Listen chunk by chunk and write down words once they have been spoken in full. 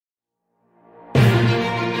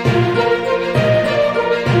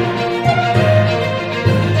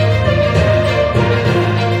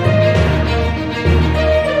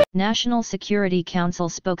National Security Council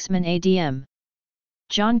spokesman ADM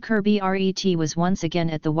John Kirby RET was once again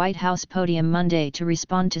at the White House podium Monday to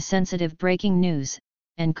respond to sensitive breaking news,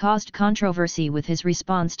 and caused controversy with his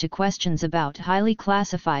response to questions about highly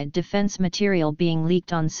classified defense material being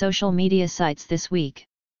leaked on social media sites this week.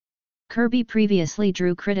 Kirby previously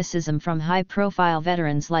drew criticism from high-profile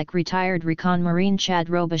veterans like retired Recon Marine Chad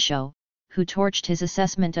Robichaud, who torched his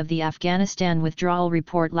assessment of the Afghanistan withdrawal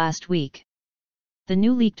report last week. The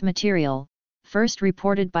new leaked material, first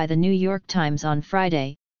reported by the New York Times on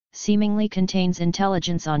Friday, seemingly contains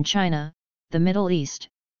intelligence on China, the Middle East,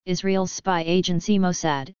 Israel's spy agency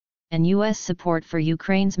Mossad, and U.S. support for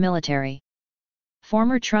Ukraine's military.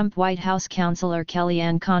 Former Trump White House counselor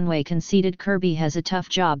Kellyanne Conway conceded Kirby has a tough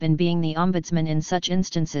job in being the ombudsman in such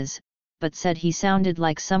instances, but said he sounded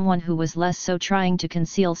like someone who was less so trying to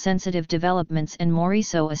conceal sensitive developments and more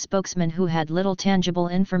so a spokesman who had little tangible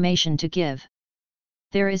information to give.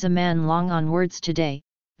 There is a man long on words today,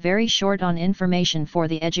 very short on information for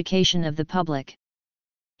the education of the public.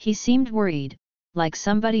 He seemed worried, like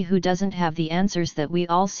somebody who doesn't have the answers that we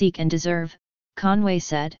all seek and deserve, Conway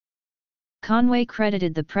said. Conway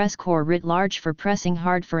credited the press corps writ large for pressing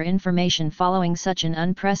hard for information following such an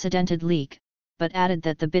unprecedented leak, but added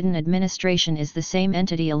that the Biden administration is the same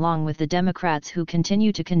entity along with the Democrats who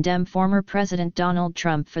continue to condemn former President Donald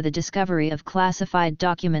Trump for the discovery of classified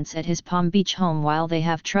documents at his Palm Beach home while they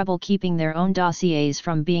have trouble keeping their own dossiers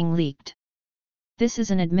from being leaked. This is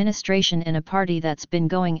an administration and a party that's been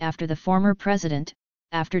going after the former president,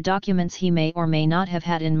 after documents he may or may not have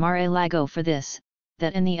had in Mar-a-Lago for this,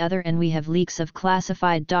 that and the other, and we have leaks of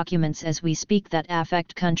classified documents as we speak that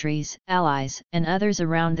affect countries, allies, and others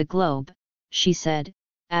around the globe, she said,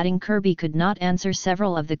 adding Kirby could not answer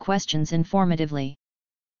several of the questions informatively.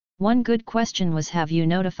 One good question was, have you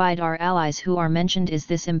notified our allies who are mentioned? Is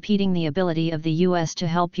this impeding the ability of the U.S. to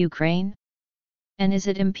help Ukraine? And is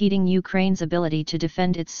it impeding Ukraine's ability to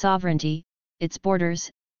defend its sovereignty, its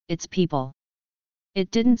borders, its people?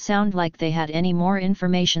 It didn't sound like they had any more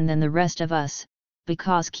information than the rest of us,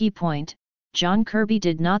 because key point, John Kirby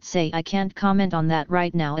did not say I can't comment on that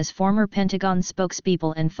right now, as former Pentagon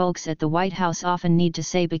spokespeople and folks at the White House often need to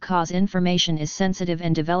say because information is sensitive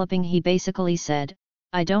and developing. He basically said,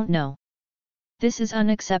 I don't know. This is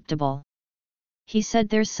unacceptable. He said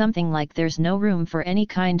there's something like there's no room for any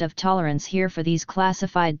kind of tolerance here for these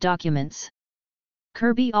classified documents.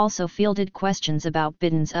 Kirby also fielded questions about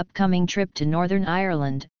Biden's upcoming trip to Northern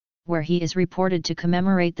Ireland, where he is reported to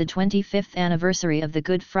commemorate the 25th anniversary of the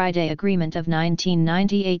Good Friday Agreement of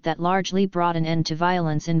 1998 that largely brought an end to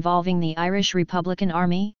violence involving the Irish Republican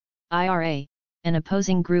Army, IRA, and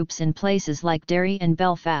opposing groups in places like Derry and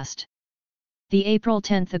Belfast. The April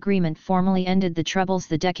 10 agreement formally ended the troubles,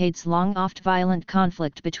 the decades-long oft-violent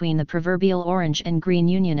conflict between the proverbial Orange and Green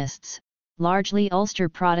Unionists, largely Ulster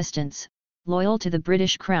Protestants, loyal to the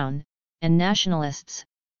British Crown, and nationalists,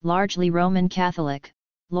 largely Roman Catholic,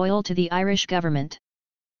 loyal to the Irish government.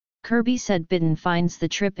 Kirby said Biden finds the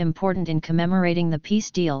trip important in commemorating the peace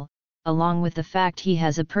deal, along with the fact he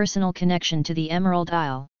has a personal connection to the Emerald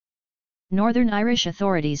Isle. Northern Irish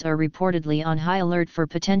authorities are reportedly on high alert for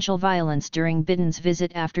potential violence during Biden's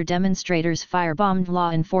visit after demonstrators firebombed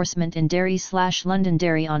law enforcement in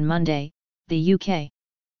Derry/Londonderry on Monday, the UK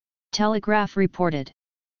Telegraph reported.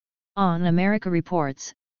 On America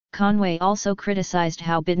Reports, Conway also criticized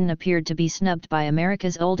how Biden appeared to be snubbed by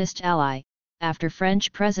America's oldest ally, after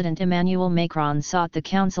French President Emmanuel Macron sought the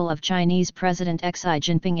counsel of Chinese President Xi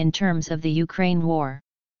Jinping in terms of the Ukraine war.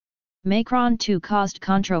 Macron too caused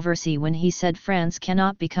controversy when he said France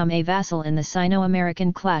cannot become a vassal in the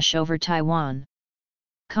Sino-American clash over Taiwan.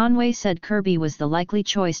 Conway said Kirby was the likely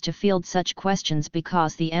choice to field such questions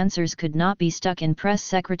because the answers could not be stuck in Press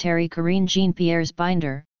Secretary Karine Jean-Pierre's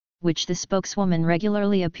binder, which the spokeswoman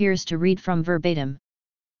regularly appears to read from verbatim.